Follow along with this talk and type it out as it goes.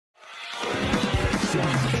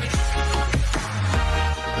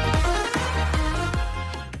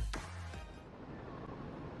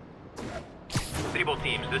Sable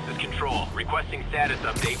teams, this is Control. Requesting status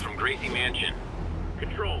update from Gracie Mansion.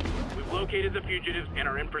 Control, we've located the fugitives and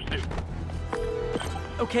are in pursuit.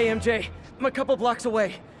 Okay, MJ. I'm a couple blocks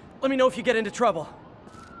away. Let me know if you get into trouble.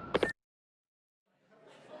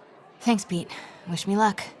 Thanks, Pete. Wish me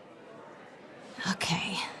luck.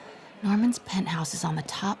 Okay. Norman's penthouse is on the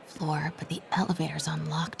top floor, but the elevator's on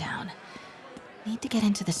lockdown. Need to get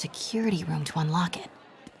into the security room to unlock it.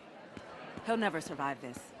 He'll never survive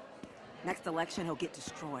this. Next election, he'll get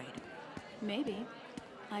destroyed. Maybe.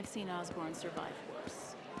 I've seen Osborn survive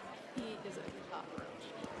worse. He is a cockroach.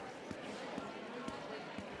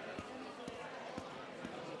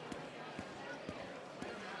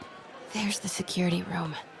 There's the security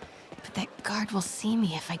room. But that guard will see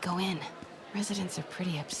me if I go in. Residents are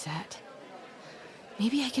pretty upset.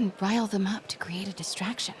 Maybe I can rile them up to create a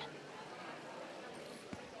distraction.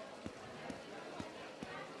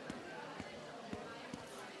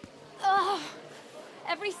 Ugh!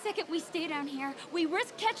 Every second we stay down here, we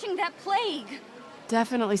risk catching that plague!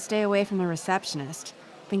 Definitely stay away from the receptionist.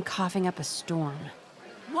 Been coughing up a storm.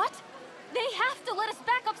 What? They have to let us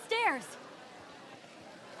back upstairs!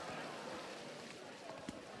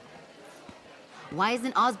 Why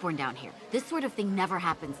isn't Osborn down here? This sort of thing never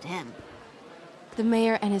happens to him. The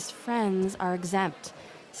mayor and his friends are exempt.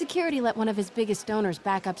 Security let one of his biggest donors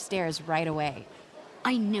back upstairs right away.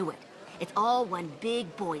 I knew it. It's all one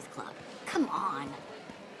big boys club. Come on.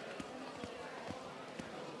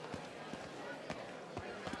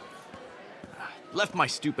 Left my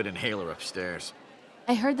stupid inhaler upstairs.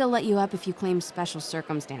 I heard they'll let you up if you claim special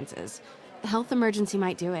circumstances. The health emergency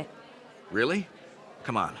might do it. Really?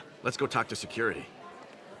 Come on, let's go talk to security.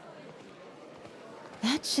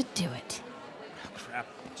 That should do it. Crap.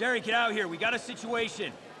 Jerry, get out here. We got a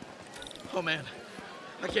situation. Oh man,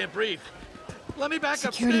 I can't breathe. Let me back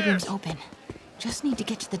Security upstairs. room's open. Just need to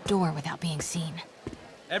get to the door without being seen.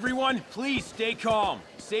 Everyone, please stay calm.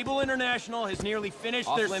 Sable International has nearly finished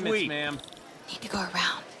their sweep. Ma'am. Need to go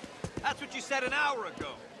around. That's what you said an hour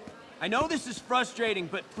ago. I know this is frustrating,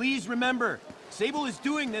 but please remember, Sable is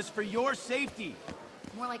doing this for your safety.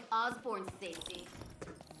 More like Osborn's safety.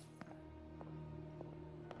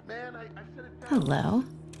 Man, I said it Hello.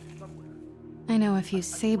 I know a few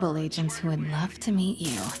Sable agents who would love to meet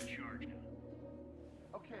you.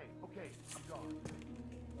 Okay, I'm gone.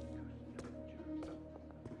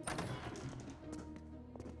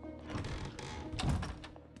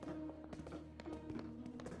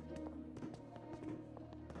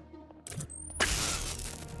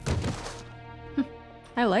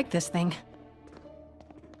 I like this thing.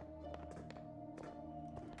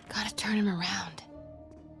 Gotta turn him around.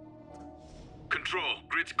 Control,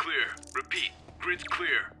 grid's clear. Repeat, grid's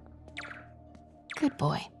clear. Good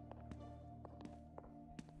boy.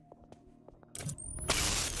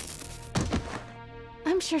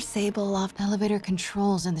 I'm sure Sable will have elevator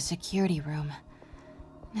controls in the security room,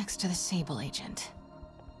 next to the Sable agent.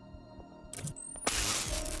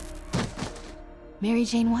 Mary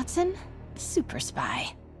Jane Watson? Super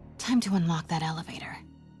spy. Time to unlock that elevator.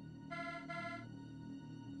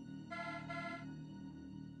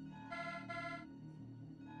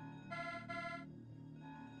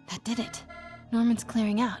 That did it. Norman's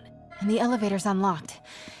clearing out, and the elevator's unlocked.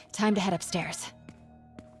 Time to head upstairs.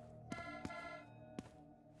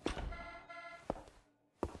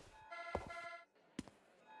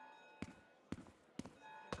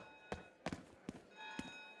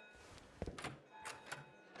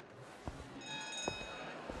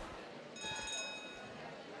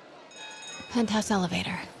 Penthouse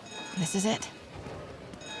elevator. This is it.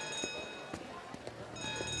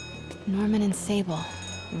 Norman and Sable,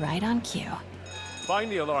 right on cue.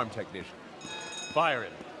 Find the alarm technician. Fire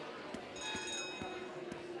it.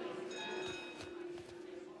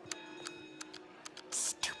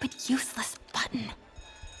 Stupid, useless button.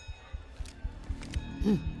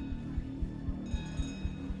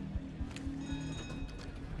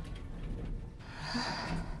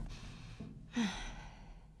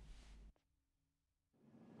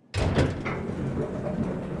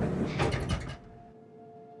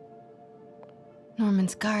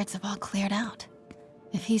 Norman's guards have all cleared out.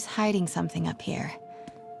 If he's hiding something up here,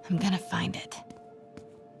 I'm gonna find it.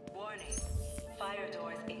 Warning. Fire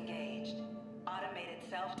doors engaged. Automated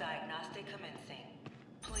self-diagnostic commencing.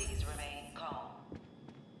 Please remain calm.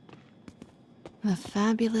 The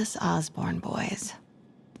fabulous Osborn boys.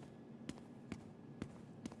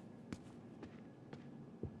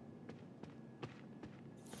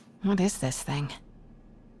 What is this thing?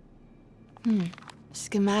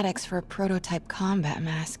 Schematics for a prototype combat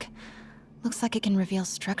mask. Looks like it can reveal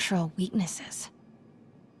structural weaknesses.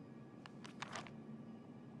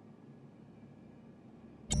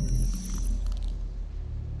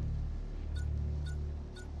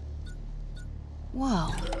 Whoa,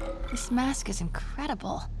 this mask is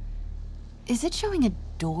incredible. Is it showing a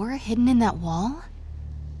door hidden in that wall?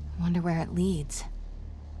 I wonder where it leads.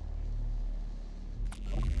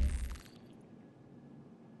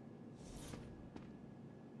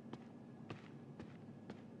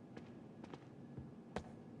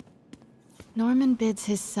 Norman bids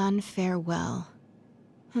his son farewell.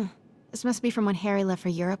 This must be from when Harry left for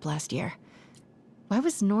Europe last year. Why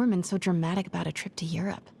was Norman so dramatic about a trip to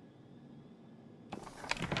Europe?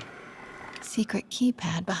 Secret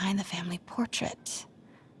keypad behind the family portrait.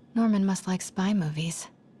 Norman must like spy movies.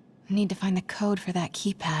 I need to find the code for that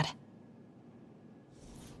keypad.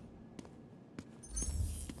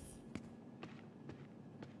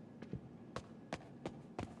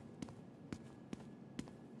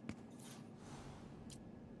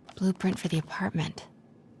 Blueprint for the apartment.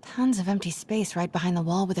 Tons of empty space right behind the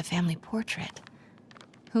wall with a family portrait.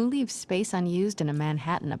 Who leaves space unused in a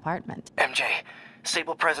Manhattan apartment? MJ,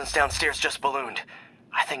 Sable presence downstairs just ballooned.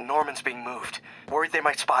 I think Norman's being moved. Worried they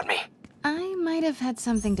might spot me. I might have had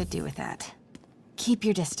something to do with that. Keep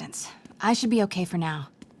your distance. I should be okay for now.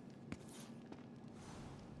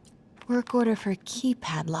 Work order for a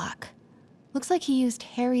keypad lock. Looks like he used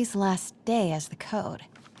Harry's last day as the code.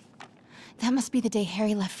 That must be the day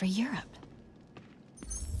Harry left for Europe.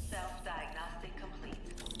 Self-diagnostic complete.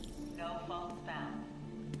 No faults found.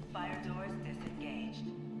 Fire doors disengaged.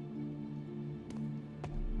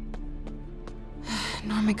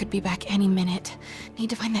 Norman could be back any minute. Need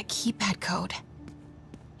to find that keypad code.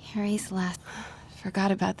 Harry's last...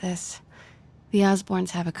 Forgot about this. The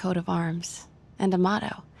Osborns have a coat of arms. And a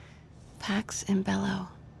motto. Pax in bello.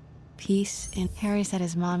 Peace in... Harry said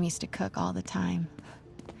his mom used to cook all the time.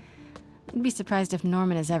 I'd be surprised if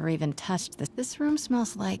Norman has ever even touched this. This room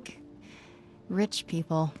smells like... rich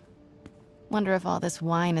people. Wonder if all this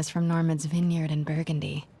wine is from Norman's vineyard in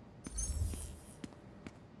Burgundy.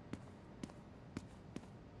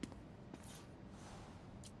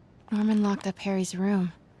 Norman locked up Harry's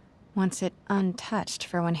room. Wants it untouched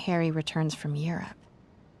for when Harry returns from Europe.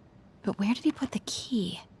 But where did he put the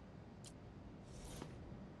key?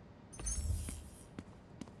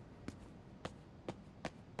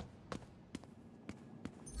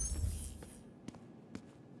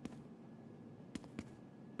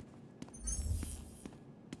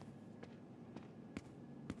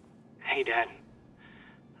 Hey, Dad.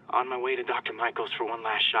 On my way to Dr. Michael's for one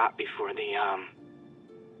last shot before the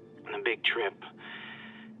big trip.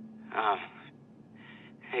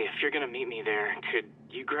 Hey, if you're gonna meet me there, could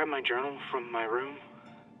you grab my journal from my room?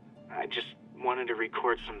 I just wanted to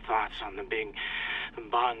record some thoughts on the big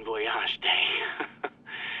bon voyage day.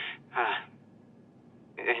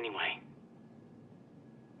 Anyway.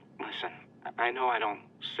 Listen, I know I don't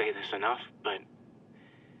say this enough, but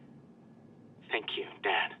thank you,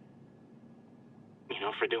 Dad. You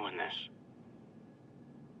know, for doing this.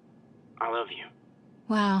 I love you.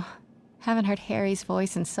 Wow. Haven't heard Harry's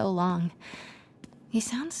voice in so long. He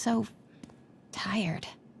sounds so... tired.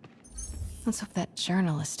 Let's hope that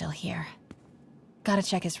journal is still here. Gotta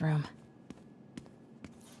check his room.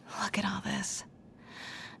 Look at all this.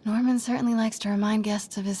 Norman certainly likes to remind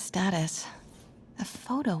guests of his status. The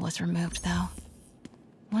photo was removed, though.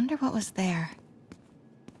 Wonder what was there.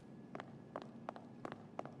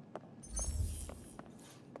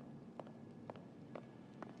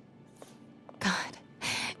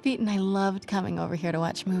 Pete and I loved coming over here to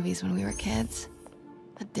watch movies when we were kids.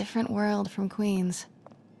 A different world from Queens.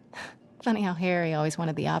 Funny how Harry always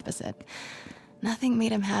wanted the opposite. Nothing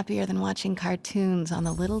made him happier than watching cartoons on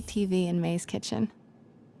the little TV in May's kitchen.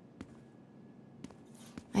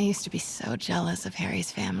 I used to be so jealous of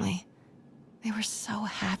Harry's family. They were so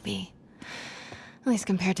happy. At least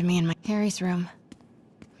compared to me in my Harry's room.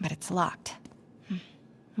 But it's locked. I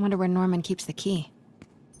wonder where Norman keeps the key.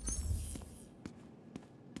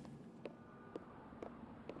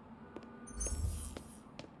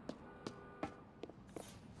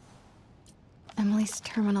 Emily's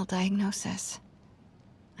terminal diagnosis.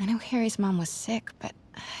 I know Harry's mom was sick, but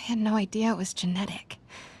I had no idea it was genetic.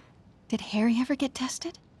 Did Harry ever get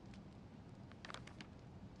tested?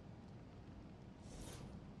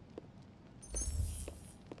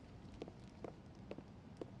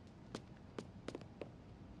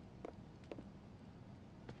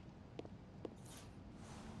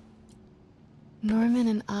 Norman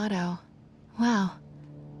and Otto. Wow.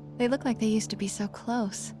 They look like they used to be so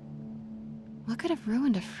close. What could have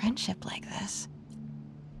ruined a friendship like this?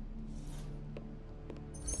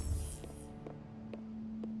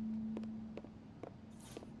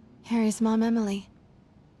 Harry's mom, Emily.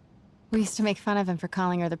 We used to make fun of him for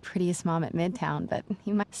calling her the prettiest mom at Midtown, but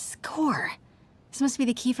he might... Score! This must be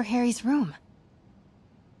the key for Harry's room.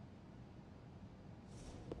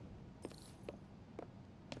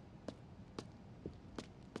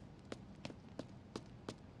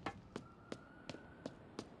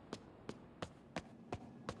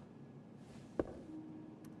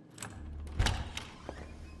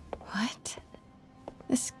 What?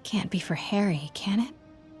 This can't be for Harry, can it?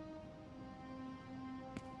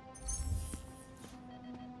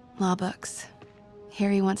 Law books.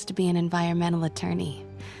 Harry wants to be an environmental attorney,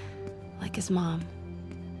 like his mom.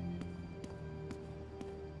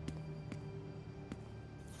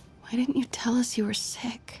 Why didn't you tell us you were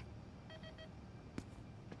sick?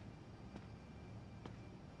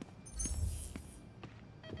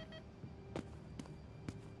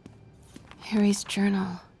 Harry's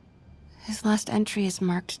journal. His last entry is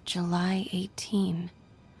marked July 18.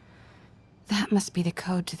 That must be the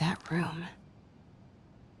code to that room.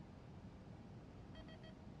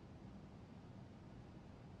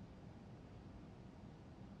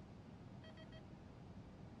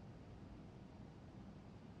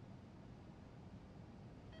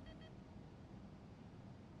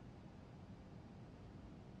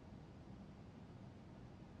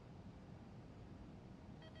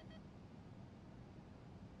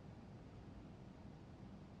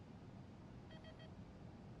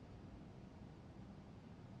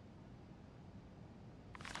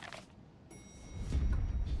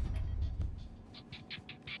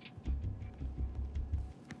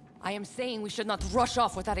 I am saying we should not rush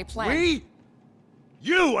off without a plan. We?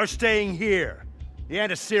 You are staying here. The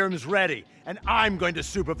antiserum's ready, and I'm going to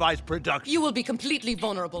supervise production. You will be completely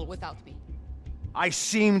vulnerable without me. I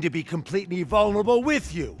seem to be completely vulnerable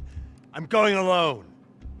with you. I'm going alone.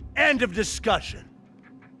 End of discussion.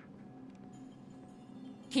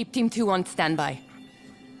 Keep Team 2 on standby.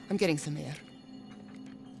 I'm getting some air.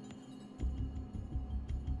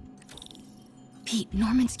 Pete,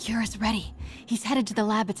 Norman's cure is ready. He's headed to the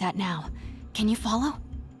lab it's at now. Can you follow?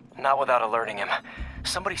 Not without alerting him.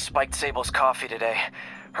 Somebody spiked Sable's coffee today.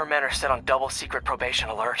 Her men are set on double secret probation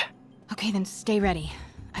alert. Okay, then stay ready.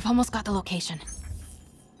 I've almost got the location.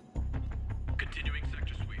 Continuing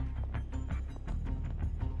sector sweep.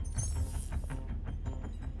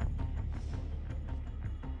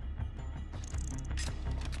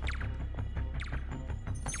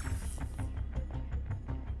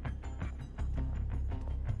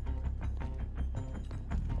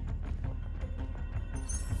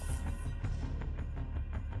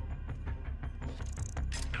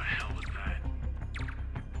 The hell was that?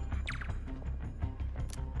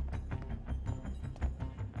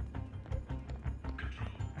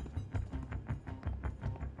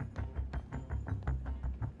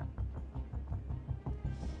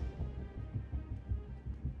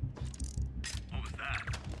 What was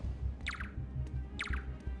that?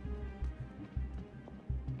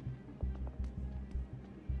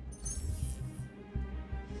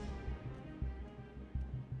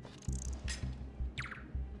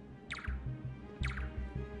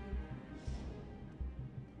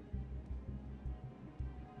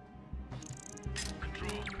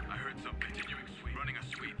 Control, I heard some continuing sweep. Running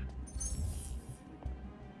a sweep.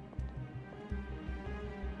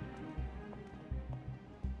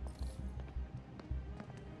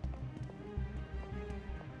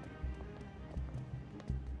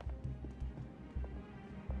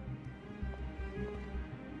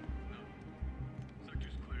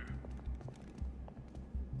 Sector's clear.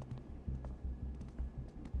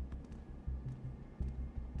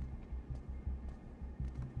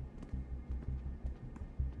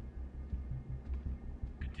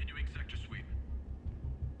 Continuing sector sweep.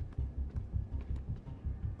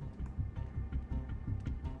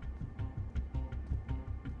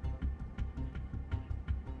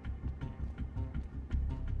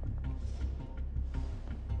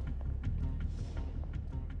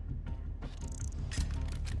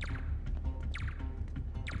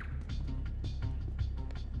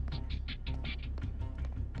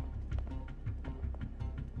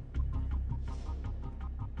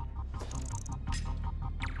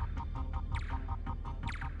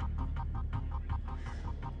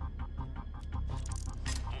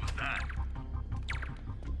 What was that?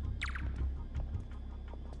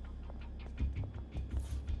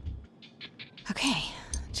 Okay,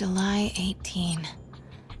 July 18.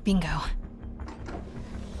 Bingo.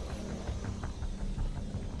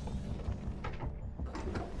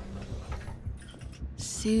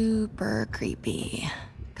 Super creepy.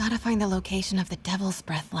 Gotta find the location of the Devil's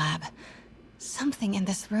Breath lab. Something in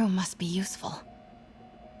this room must be useful.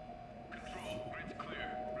 Control, grid's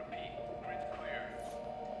clear. Repeat.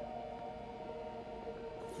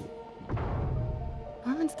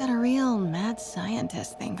 Norman's got a real mad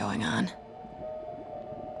scientist thing going on.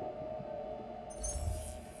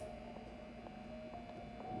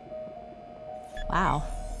 Wow.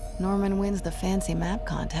 Norman wins the fancy map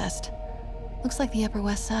contest. Looks like the Upper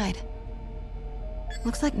West Side.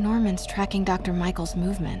 Looks like Norman's tracking Dr. Michael's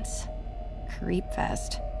movements.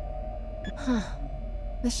 Creepfest. Huh.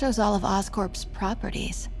 This shows all of Oscorp's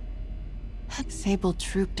properties. Sable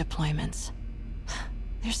troop deployments.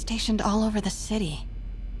 They're stationed all over the city.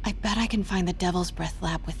 I bet I can find the Devil's Breath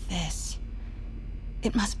lab with this.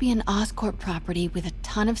 It must be an Oscorp property with a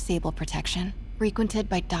ton of Sable protection, frequented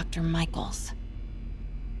by Dr. Michaels.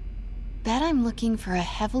 Bet I'm looking for a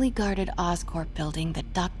heavily guarded Oscorp building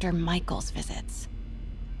that Dr. Michaels visits.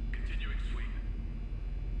 Continuing sweep.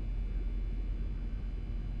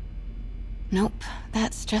 Nope,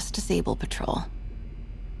 that's just a Sable patrol.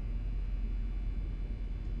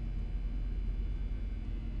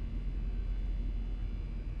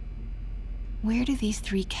 Where do these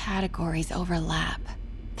three categories overlap?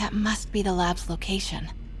 That must be the lab's location.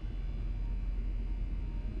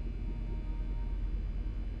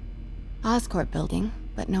 Oscorp building,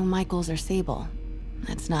 but no Michaels or Sable.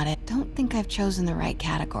 That's not it. Don't think I've chosen the right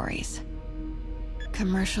categories.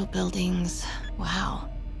 Commercial buildings. Wow.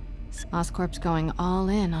 Oscorp's going all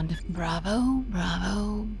in on Bravo,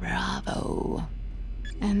 Bravo, Bravo.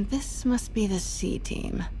 And this must be the C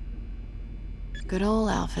team. Good ol'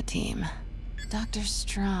 Alpha team. Dr.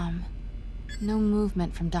 Strom. No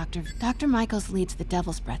movement from Dr. Michaels leads the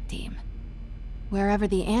Devil's Breath team. Wherever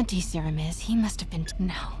the anti-serum is, he must have been...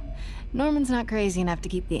 No. Norman's not crazy enough to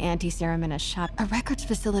keep the anti-serum in a shop. A records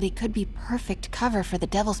facility could be perfect cover for the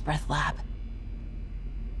Devil's Breath lab.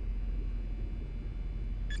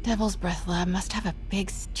 Devil's Breath lab must have a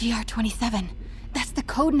big GR-27. That's the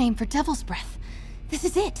code name for Devil's Breath. This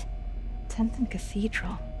is it. 10th and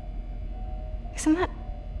Cathedral. Isn't that...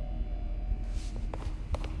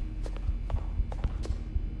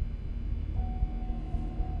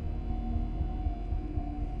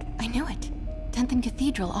 I knew it. 10th and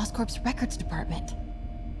Cathedral, Oscorp's records department.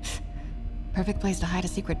 Perfect place to hide a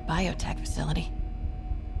secret biotech facility.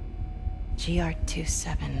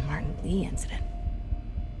 GR-27 Martin Lee incident.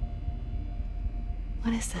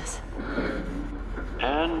 What is this?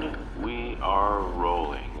 And we are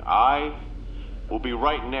rolling. I will be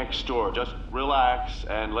right next door. Just relax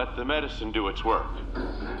and let the medicine do its work.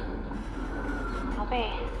 宝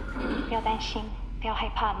贝，不要担心，不要害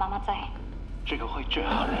怕，妈妈在。这个会治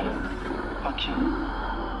好的，放心。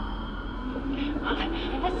你在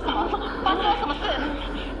什么？发生了什么事？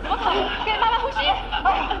怎么可能？给妈妈呼吸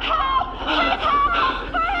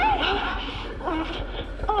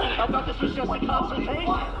！I've got to assess my concentration.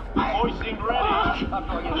 Hoisting ready. I'm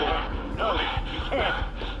going in there. No, you can't.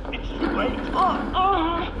 It's too late. Make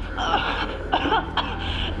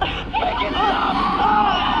it stop.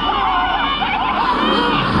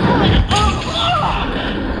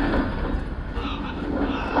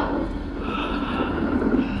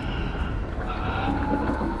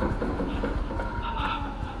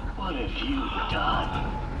 What have you done?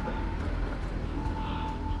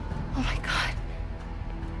 Oh my god.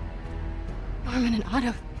 Norman and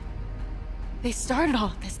Otto. They started all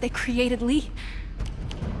of this. They created Lee.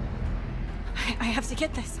 I have to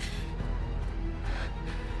get this.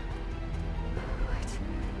 What?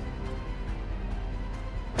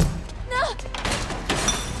 No!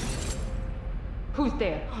 Who's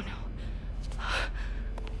there? Oh no. Come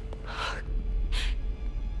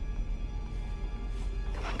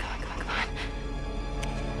on.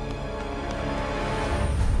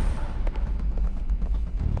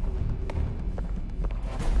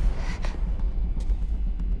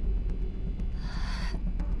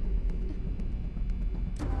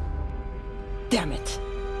 Damn it!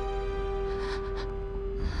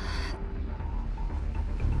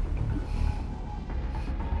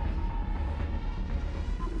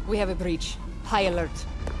 We have a breach. High alert.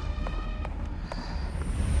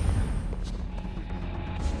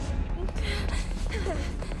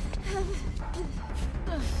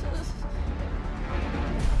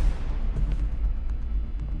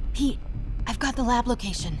 Pete, I've got the lab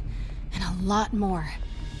location. And a lot more.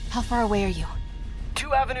 How far away are you?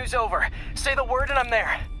 2 avenues over. Say the word and I'm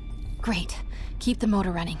there. Great. Keep the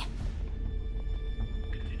motor running.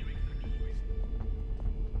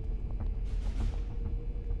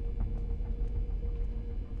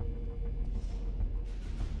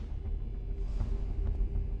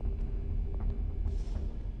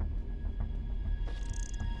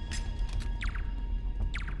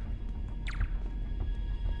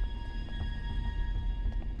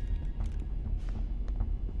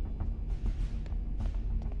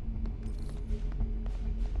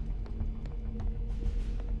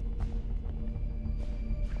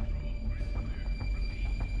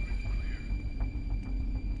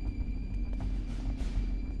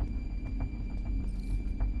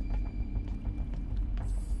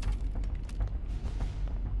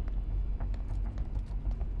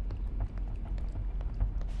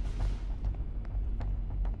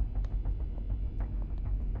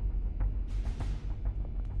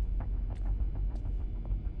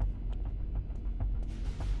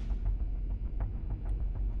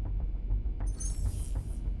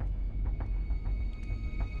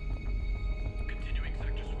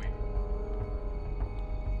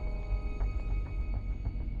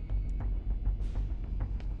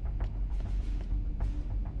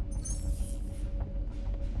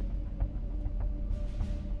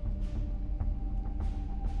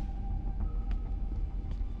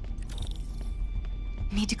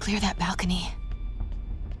 Need to clear that balcony.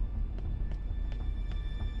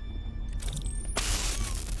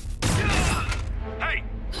 Hey!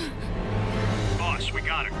 Boss, we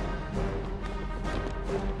got her.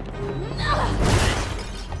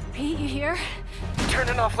 Pete, you here?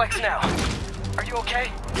 Turning off Lex now. Are you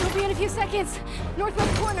okay? We'll be in a few seconds.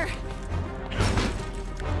 Northwest corner.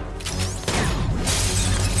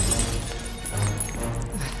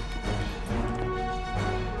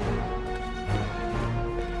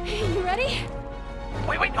 You ready?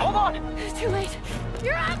 Wait, hold on! It's too late.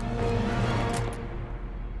 You're up!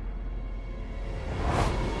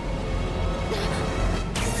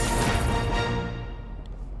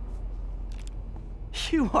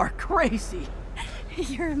 You are crazy.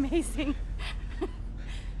 You're amazing.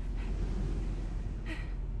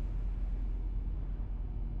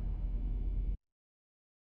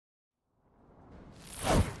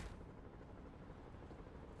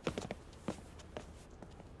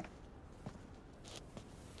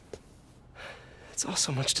 It's all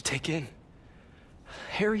so much to take in.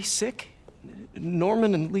 Harry sick?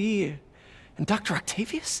 Norman and Lee and Dr.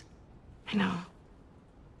 Octavius? I know.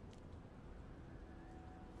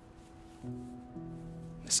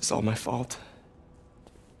 This is all my fault.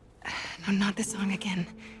 No, not the song again.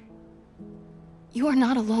 You are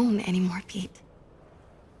not alone anymore, Pete.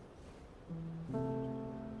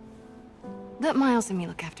 Let Miles and me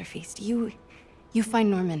look after Feast. You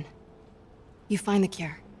find Norman. You find the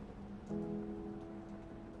cure.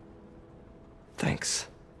 Thanks,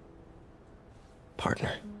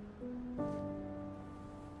 partner.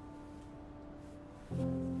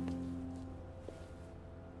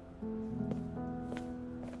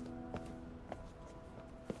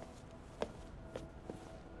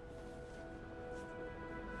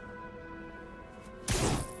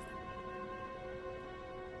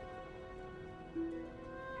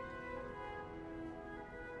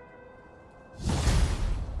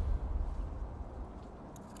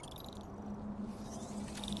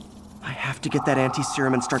 I have to get that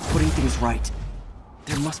anti-serum and start putting things right.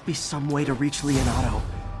 There must be some way to reach Lee and Otto.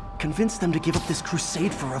 Convince them to give up this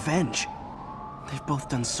crusade for revenge. They've both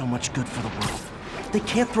done so much good for the world. They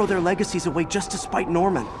can't throw their legacies away just to spite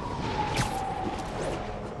Norman.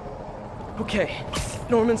 Okay,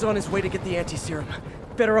 Norman's on his way to get the anti-serum.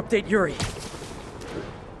 Better update Yuri.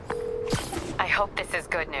 I hope this is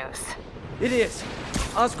good news. It is.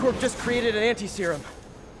 Oscorp just created an anti-serum.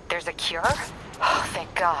 There's a cure? Oh,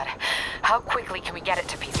 thank God. How quickly can we get it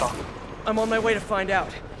to people? I'm on my way to find out.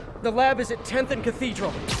 The lab is at 10th and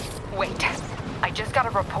Cathedral. Wait. I just got a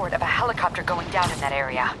report of a helicopter going down in that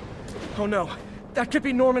area. Oh no. That could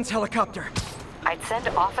be Norman's helicopter. I'd send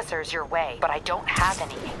officers your way, but I don't have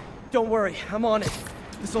any. Don't worry, I'm on it.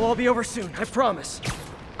 This'll all be over soon, I promise.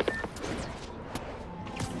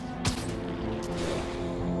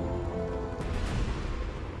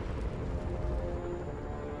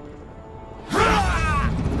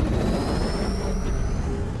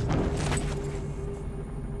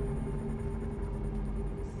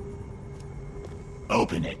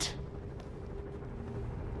 Open it.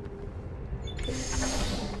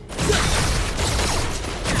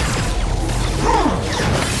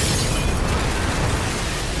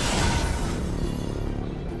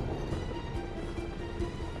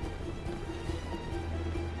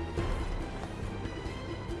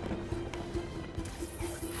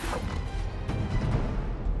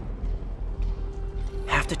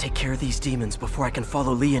 Have to take care of these demons before I can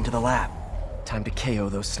follow Lee into the lab. Time to KO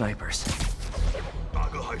those snipers.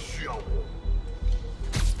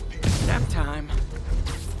 Nap time.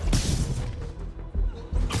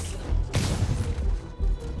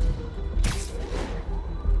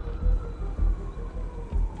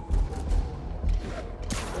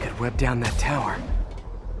 Could web down that tower.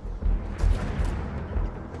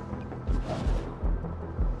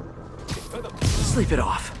 Sleep it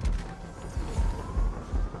off.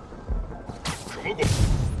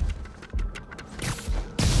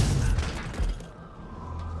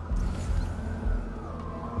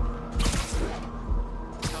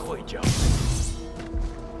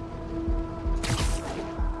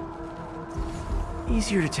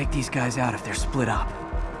 Easier to take these guys out if they're split up.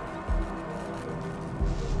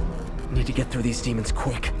 Need to get through these demons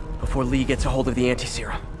quick, before Lee gets a hold of the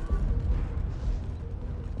anti-serum.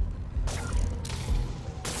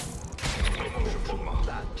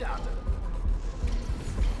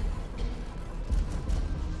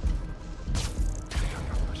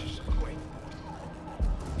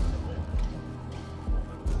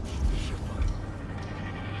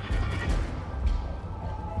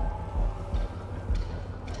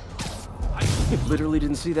 Literally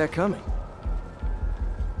didn't see that coming.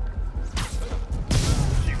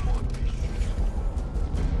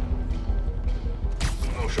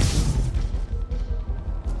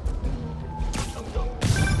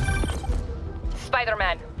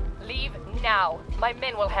 Spider-Man. Leave now. My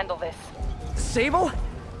men will handle this. Sable?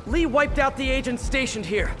 Lee wiped out the agents stationed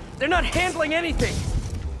here. They're not handling anything!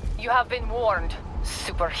 You have been warned,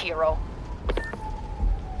 superhero.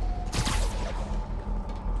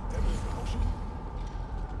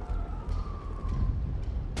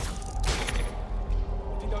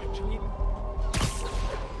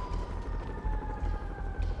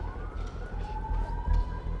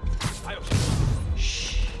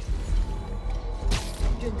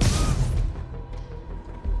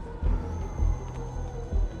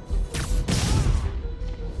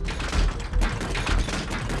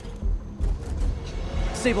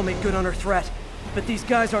 Sable made good on her threat, but these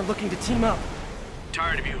guys aren't looking to team up.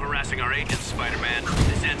 Tired of you harassing our agents, Spider-Man.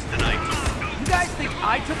 This ends tonight. You guys think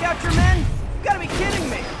I took out your men? You gotta be kidding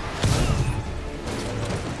me!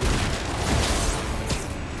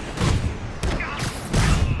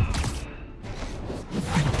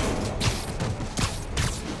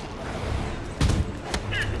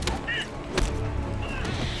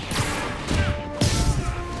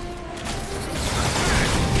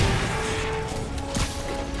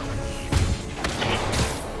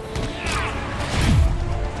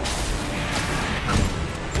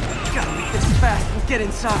 Get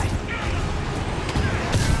inside.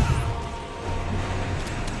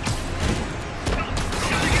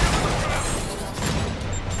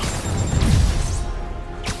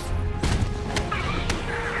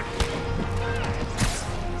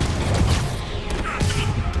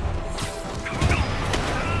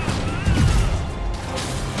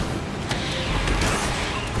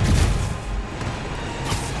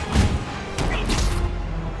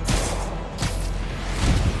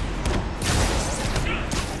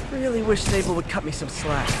 I wish Sable would cut me some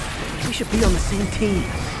slack. We should be on the same team.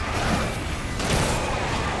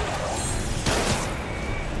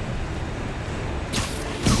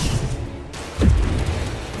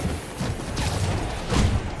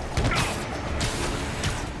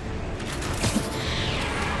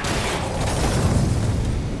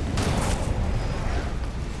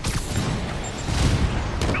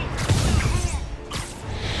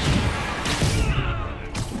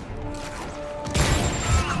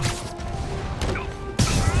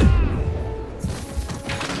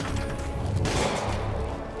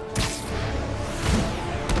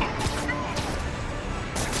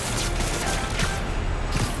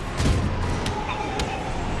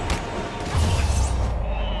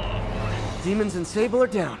 Demons and Sable are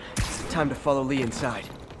down. Time to follow Lee inside.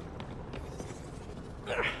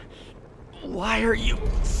 Why are you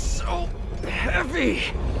so heavy?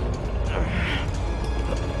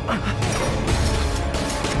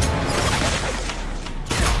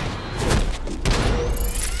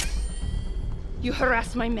 You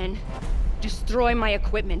harass my men, destroy my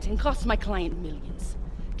equipment, and cost my client millions.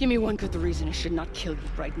 Give me one good reason I should not kill you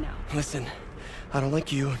right now. Listen, I don't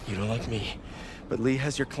like you, you don't like me. But Lee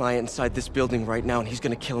has your client inside this building right now, and he's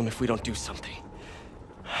gonna kill him if we don't do something.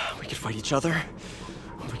 We could fight each other,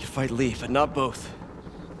 or we could fight Lee, but not both.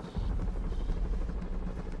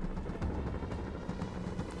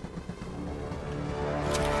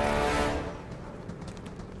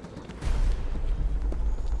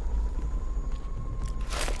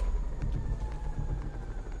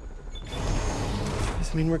 Does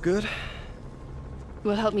this mean we're good? You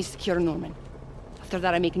will help me secure Norman. After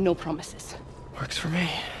that, I make no promises. Works for me.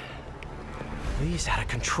 Lee's out of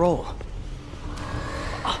control.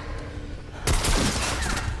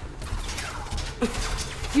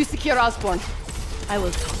 You secure Osborn. I will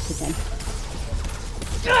talk to them.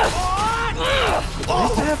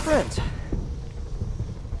 Nice to have friends.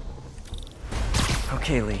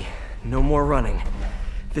 Okay, Lee. No more running.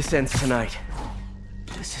 This ends tonight.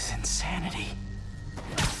 This is insanity.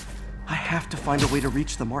 I have to find a way to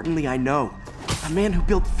reach the Martin Lee I know. A man who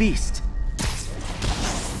built Feast.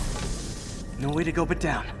 No way to go but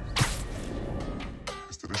down.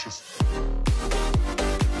 It's delicious.